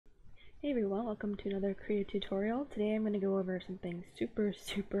Hey everyone, welcome to another Krita tutorial. Today I'm going to go over something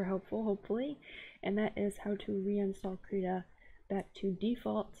super helpful, hopefully, and that is how to reinstall Krita back to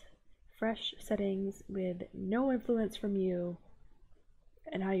default, fresh settings with no influence from you,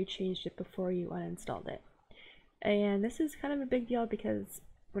 and how you changed it before you uninstalled it. And this is kind of a big deal because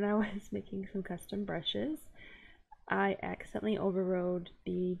when I was making some custom brushes, I accidentally overrode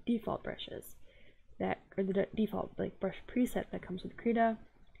the default brushes or the default brush preset that comes with Krita.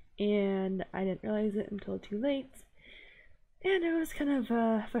 And I didn't realize it until too late, and it was kind of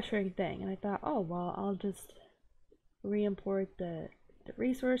a frustrating thing. And I thought, oh well, I'll just re-import the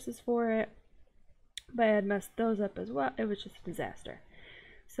resources for it, but I had messed those up as well. It was just a disaster.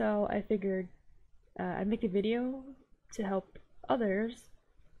 So I figured I'd make a video to help others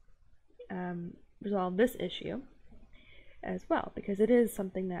resolve this issue as well, because it is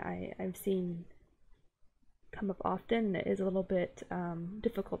something that I've seen come up often, and it is a little bit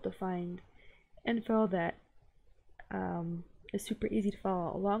difficult to find info that is super easy to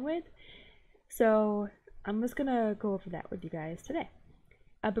follow along with. So I'm just gonna go over that with you guys today.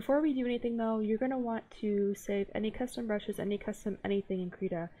 Before we do anything though, you're gonna want to save any custom brushes, any custom anything in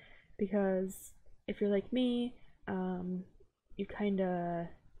Krita, because if you're like me, you kinda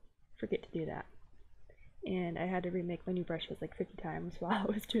forget to do that. And I had to remake my new brushes like 50 times while I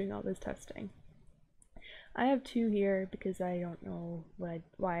was doing all this testing. I have two here because I don't know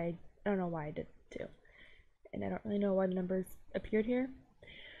why I did two, and I don't really know why the numbers appeared here.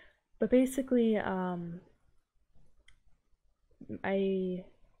 But basically, I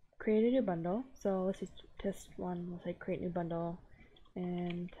created a bundle. So let's just test one. Let's say create new bundle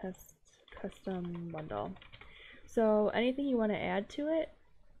and test custom bundle. So anything you want to add to it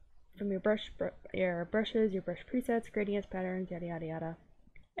from your brushes, your brush presets, gradients, patterns, yada yada yada,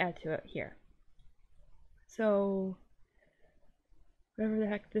 add to it here. So whatever the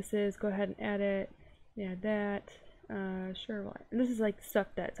heck this is, go ahead and add it. Add that. Sure. And this is like stuff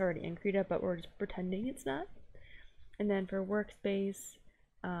that's already in Krita, but we're just pretending it's not. And then for workspace,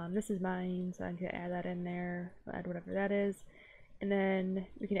 this is mine, so I'm gonna add that in there. I'll add whatever that is, and then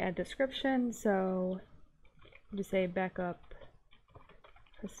we can add description. So just say backup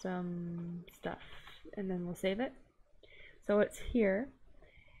custom stuff, and then we'll save it. So it's here.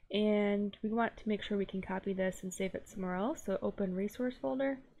 And we want to make sure we can copy this and save it somewhere else. So open resource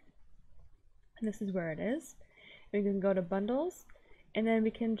folder, and this is where it is. We can go to bundles, and then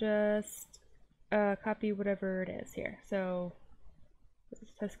we can just copy whatever it is here. So this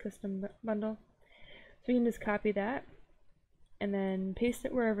is test custom bundle. So we can just copy that and then paste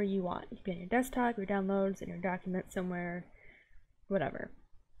it wherever you want. You can be on your desktop, your downloads, in your documents somewhere, whatever.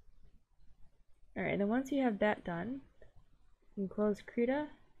 Alright, and then once you have that done, you can close Krita.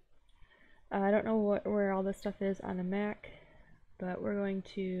 I don't know where all this stuff is on a Mac, but we're going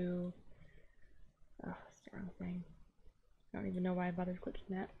to, oh, that's the wrong thing. I don't even know why I bothered clicking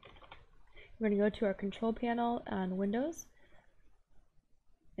that. We're going to go to our control panel on Windows,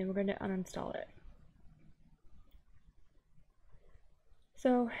 and we're going to uninstall it.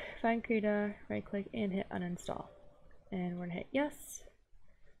 So find Krita, right click, and hit uninstall. And we're going to hit yes.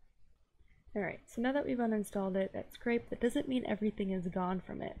 Alright, so now that we've uninstalled it, that's great, but that doesn't mean everything is gone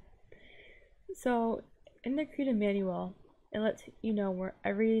from it. So in the Krita manual, it lets you know where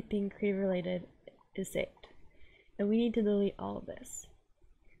everything Krita related is saved. And we need to delete all of this.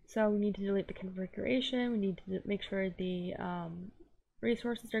 So we need to delete the configuration, we need to make sure the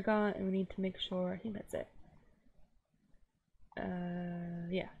resources are gone, and we need to make sure, I think that's it.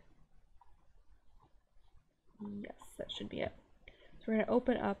 Yeah. Yes, that should be it. So we're going to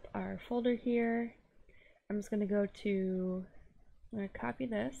open up our folder here. I'm just going to go to, I'm going to copy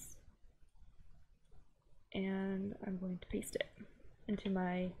this, and I'm going to paste it into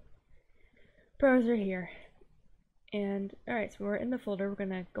my browser here. And alright, so we're in the folder. We're going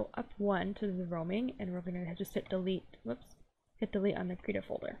to go up one to the roaming, and we're going to just hit delete. Whoops. Hit delete on the Krita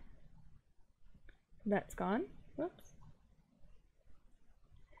folder. That's gone. Whoops.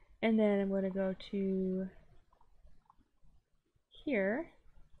 And then I'm going to go to here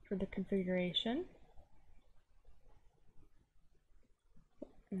for the configuration.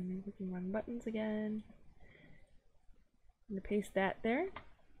 And I'm clicking on buttons again. I'm going to paste that there.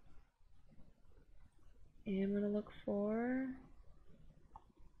 And I'm going to look for,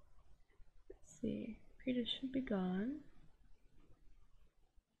 let's see, Krita should be gone.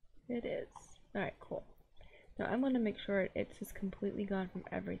 It is. Alright, cool. Now I'm going to make sure it's just completely gone from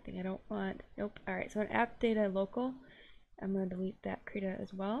everything. I don't want, nope. Alright, so on app data local, I'm going to delete that Krita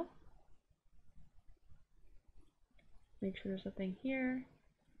as well. Make sure there's nothing here.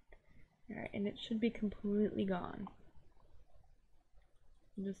 Alright, and it should be completely gone.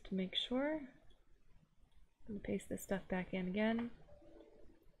 just to make sure. I'm gonna paste this stuff back in again.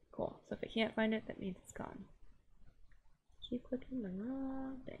 Cool. So if I can't find it, that means it's gone. Keep clicking the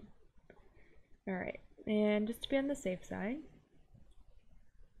wrong thing. Alright, and just to be on the safe side,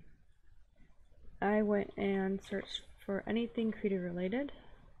 I went and searched for anything Krita related.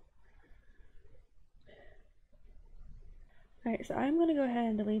 Alright, so I'm going to go ahead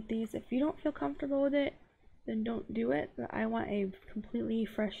and delete these. If you don't feel comfortable with it, then don't do it. But I want a completely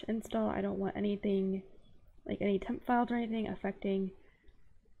fresh install. I don't want anything, like any temp files or anything affecting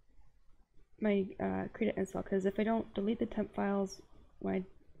my Krita install. Because if I don't delete the temp files when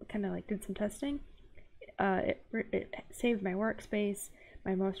I kind of like did some testing, it saved my workspace,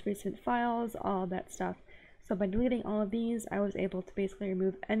 my most recent files, all that stuff. So by deleting all of these, I was able to basically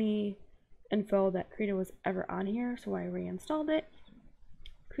remove any info that Krita was ever on here. So I reinstalled it.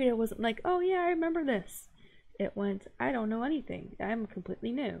 Krita wasn't like, oh yeah, I remember this. It went, I don't know anything. I'm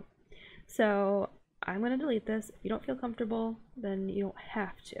completely new. So I'm going to delete this. If you don't feel comfortable, then you don't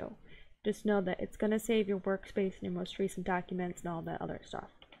have to. Just know that it's going to save your workspace and your most recent documents and all that other stuff.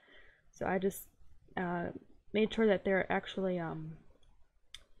 So I just made sure that they're actually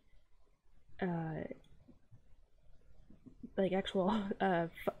like actual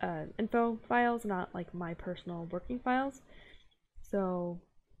info files, not like my personal working files. So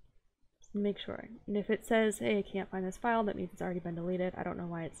just make sure. And if it says, hey, I can't find this file, that means it's already been deleted. I don't know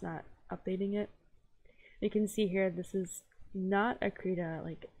why it's not updating it. You can see here, this is not a Krita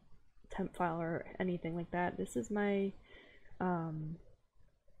like temp file or anything like that. This is my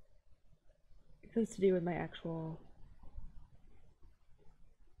this is to do with my actual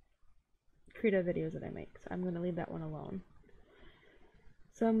Krita videos that I make. So I'm going to leave that one alone.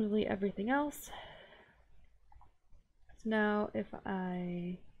 So I'm going to delete everything else. So now if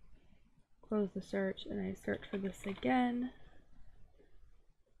I close the search and I search for this again,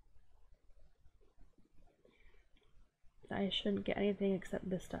 I shouldn't get anything except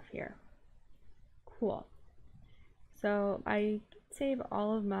this stuff here. Cool. So I save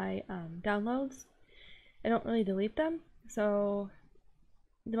all of my downloads. I don't really delete them. So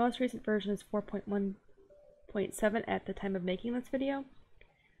the most recent version is 4.1.7 at the time of making this video.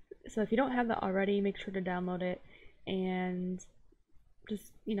 So if you don't have that already, make sure to download it and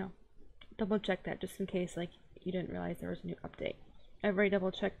just, you know, double check that just in case like you didn't realize there was a new update. I've already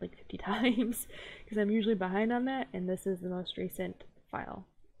double checked like 50 times because I'm usually behind on that, and this is the most recent file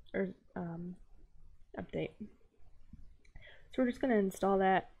or update. So we're just going to install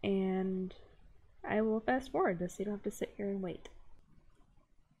that, and I will fast forward this so you don't have to sit here and wait.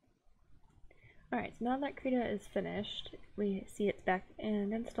 Alright, so now that Krita is finished, we see it's back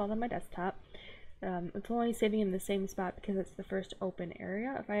and installed on my desktop. It's only saving in the same spot because it's the first open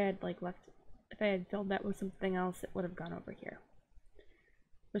area. If I had filled that with something else, it would have gone over here.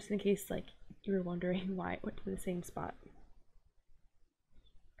 Just in case like you were wondering why it went to the same spot.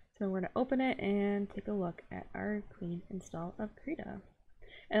 So we're going to open it and take a look at our clean install of Krita.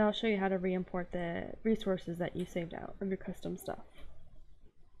 And I'll show you how to re-import the resources that you saved out of your custom stuff,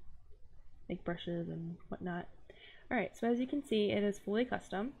 like brushes and whatnot. Alright, so as you can see, it is fully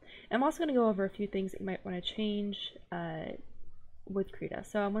custom. I'm also going to go over a few things that you might want to change with Krita.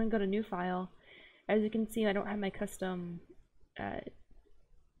 So I'm going to go to New File. As you can see, I don't have my custom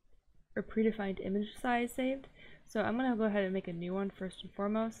or predefined image size saved. So I'm going to go ahead and make a new one first and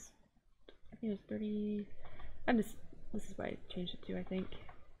foremost. I think it was 30. This is what I changed it to, I think.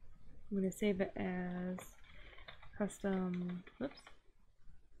 I'm going to save it as custom,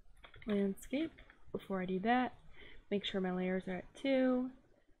 landscape. Before I do that, make sure my layers are at 2.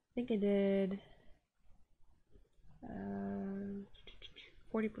 I think I did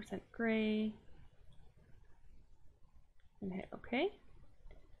 40% gray. And hit OK.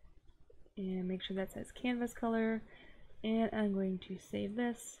 And make sure that says canvas color. And I'm going to save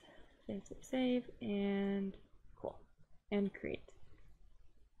this. Save, and cool. And create.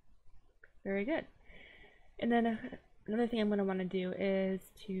 Very good. And then another thing I'm going to want to do is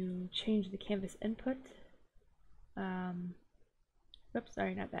to change the canvas input. Oops,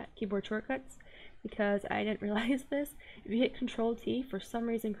 sorry, not that. Keyboard shortcuts. Because I didn't realize this. If you hit Control T, for some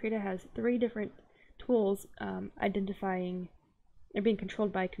reason Krita has 3 different tools identifying or being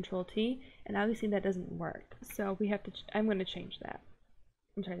controlled by Control T, and obviously that doesn't work. So we have to. I'm going to change that.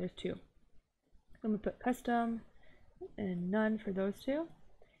 I'm sorry, there's 2. I'm going to put custom and none for those 2.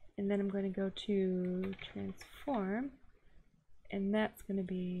 And then I'm going to go to transform, and that's going to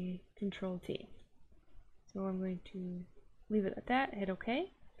be Control T. So I'm going to leave it at that, hit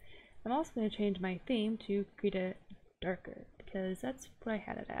OK. I'm also going to change my theme to Krita Darker, because that's what I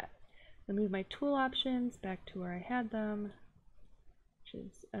had it at. I'll move my tool options back to where I had them. which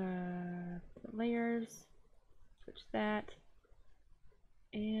is layers, switch that,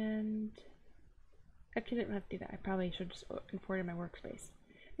 and actually I didn't have to do that. I probably should just import in my workspace.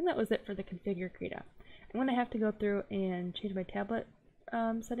 And that was it for the configure Krita. I'm going to have to go through and change my tablet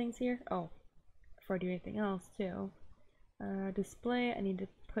settings here. Oh, before I do anything else too. Display, I need to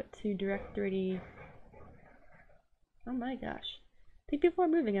put to Direct3D. Oh my gosh. I think people are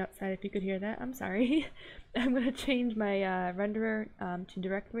moving outside if you could hear that. I'm sorry. I'm going to change my renderer to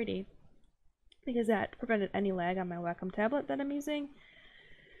Direct3D because that prevented any lag on my Wacom tablet that I'm using.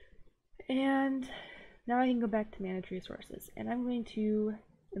 And now I can go back to manage resources and I'm going to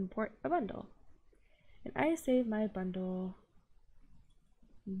import a bundle. And I save my bundle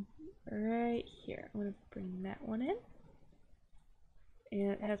right here. I'm going to bring that one in.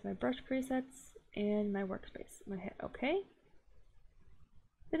 And it has my brush presets and my workspace. I'm going to hit OK.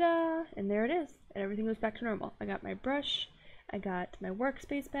 Ta-da! And there it is. And everything goes back to normal. I got my brush. I got my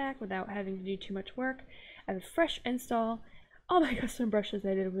workspace back without having to do too much work. I have a fresh install. All my custom brushes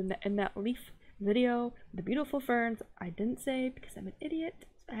I did in that leaf video, the beautiful ferns, I didn't save because I'm an idiot.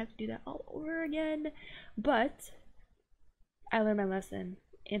 So I have to do that all over again. But I learned my lesson.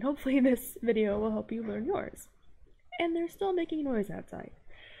 And hopefully this video will help you learn yours. And they're still making noise outside.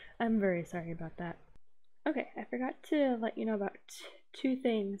 I'm very sorry about that. Okay, I forgot to let you know about two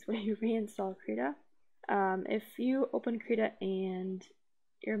things when you reinstall Krita. If you open Krita and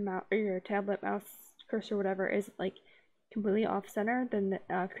your tablet mouse cursor, whatever, is like completely off center, then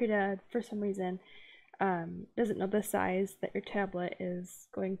Krita for some reason doesn't know the size that your tablet is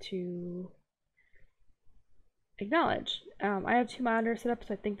going to acknowledge. I have two monitors set up,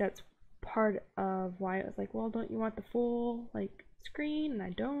 so I think that's part of why it was like, well, don't you want the full like screen? And I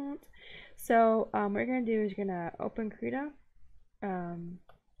don't. So what you're gonna do is you're gonna open Krita and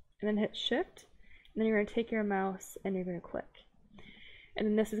then hit shift, and then you're gonna take your mouse and you're gonna click, and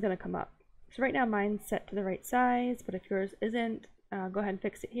then this is gonna come up. So right now mine's set to the right size, but if yours isn't, go ahead and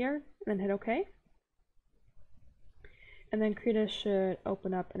fix it here and then hit OK. And then Krita should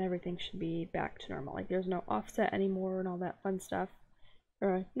open up and everything should be back to normal. Like there's no offset anymore and all that fun stuff.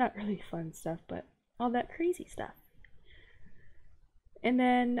 Or not really fun stuff, but all that crazy stuff. And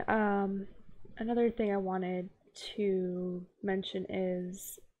then another thing I wanted to mention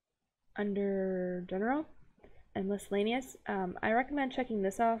is under general and miscellaneous, I recommend checking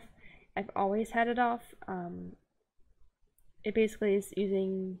this off. I've always had it off. It basically is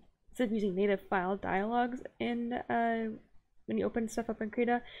using, instead of using native file dialogues in when you open stuff up in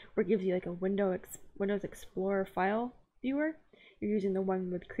Krita, where it gives you like a Windows Explorer file viewer, you're using the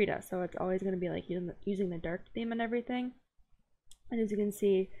one with Krita, so it's always going to be like using the dark theme and everything. And as you can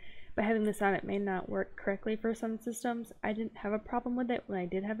see, by having this on, it may not work correctly for some systems. I didn't have a problem with it when I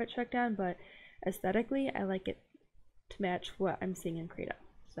did have it checked on, but aesthetically, I like it to match what I'm seeing in Krita.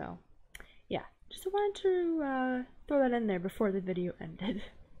 So yeah, just wanted to throw that in there before the video ended.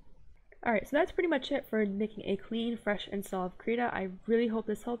 Alright, so that's pretty much it for making a clean, fresh install of Krita. I really hope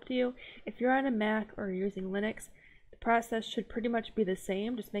this helped you. If you're on a Mac or you're using Linux, the process should pretty much be the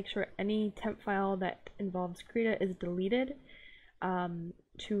same. Just make sure any temp file that involves Krita is deleted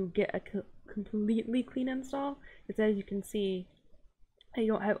to get a completely clean install. Because as you can see, I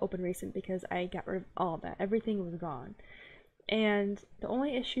don't have Open Recent because I got rid of all of that. Everything was gone. And the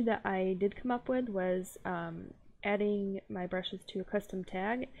only issue that I did come up with was adding my brushes to a custom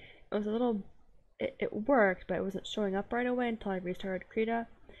tag. It was a little, it worked, but it wasn't showing up right away until I restarted Krita.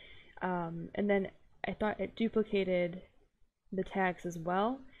 And then I thought it duplicated the tags as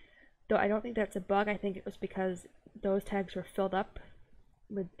well. Though I don't think that's a bug. I think it was because those tags were filled up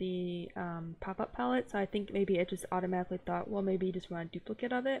with the pop-up palette. So I think maybe it just automatically thought, well, maybe you just want a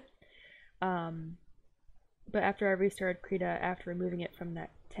duplicate of it. But after I restarted Krita, after removing it from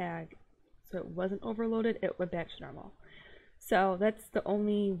that tag, so it wasn't overloaded, it went back to normal. So that's the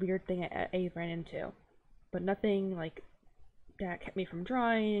only weird thing I ran into. But nothing like that kept me from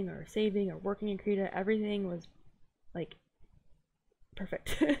drawing or saving or working in Krita. Everything was like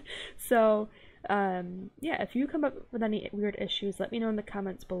perfect. So yeah, if you come up with any weird issues, let me know in the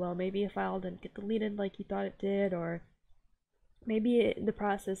comments below. Maybe a file didn't get deleted like you thought it did, or maybe the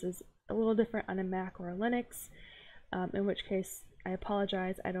process is a little different on a Mac or a Linux, in which case I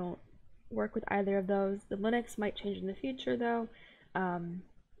apologize. I don't work with either of those. The Linux might change in the future though.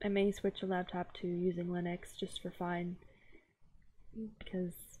 I may switch a laptop to using Linux just for fun,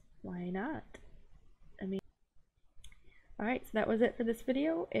 because why not? I mean, alright, so that was it for this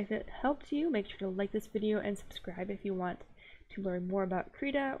video. If it helped you, make sure to like this video and subscribe if you want to learn more about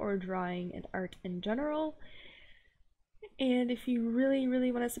Krita or drawing and art in general. And if you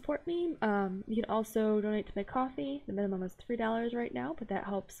really want to support me, you can also donate to my coffee. The minimum is $3 right now, but that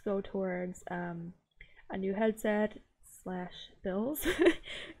helps go towards a new headset slash bills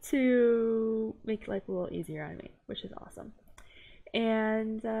to make life a little easier on me, which is awesome.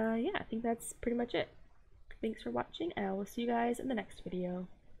 And yeah, I think that's pretty much it. Thanks for watching, and I will see you guys in the next video.